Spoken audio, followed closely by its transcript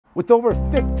With over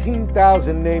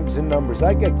 15,000 names and numbers,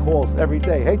 I get calls every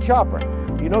day. Hey, Chopper,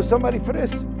 you know somebody for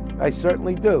this? I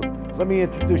certainly do. Let me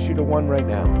introduce you to one right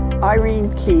now.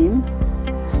 Irene Keem,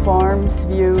 Farms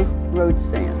View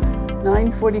Roadstand,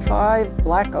 945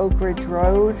 Black Oak Ridge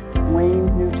Road,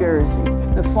 Wayne, New Jersey.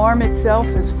 The farm itself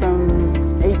is from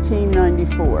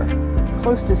 1894.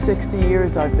 Close to 60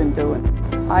 years I've been doing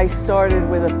it. I started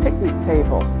with a picnic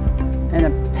table and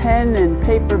a pen and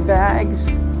paper bags,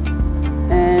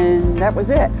 and that was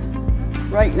it.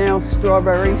 Right now,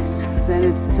 strawberries, then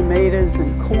it's tomatoes,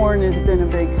 and corn has been a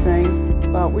big thing.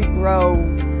 But we grow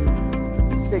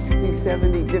 60,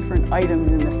 70 different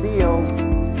items in the field,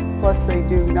 plus they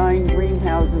do 9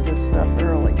 greenhouses of stuff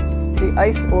early. The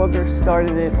ice auger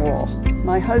started it all.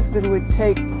 My husband would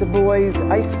take the boys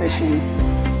ice fishing,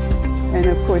 and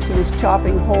of course he was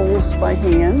chopping holes by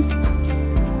hand,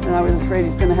 and I was afraid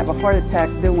he's going to have a heart attack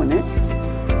doing it.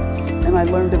 And I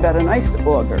learned about an ice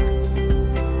auger.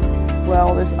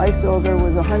 Well, this ice auger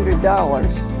was $100,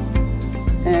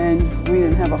 and we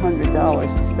didn't have $100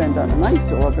 to spend on an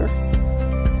ice auger.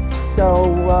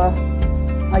 So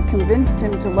I convinced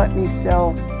him to let me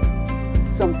sell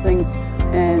some things,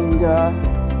 and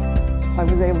I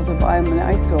was able to buy him an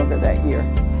ice auger that year.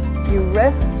 You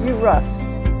rest, you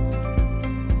rust.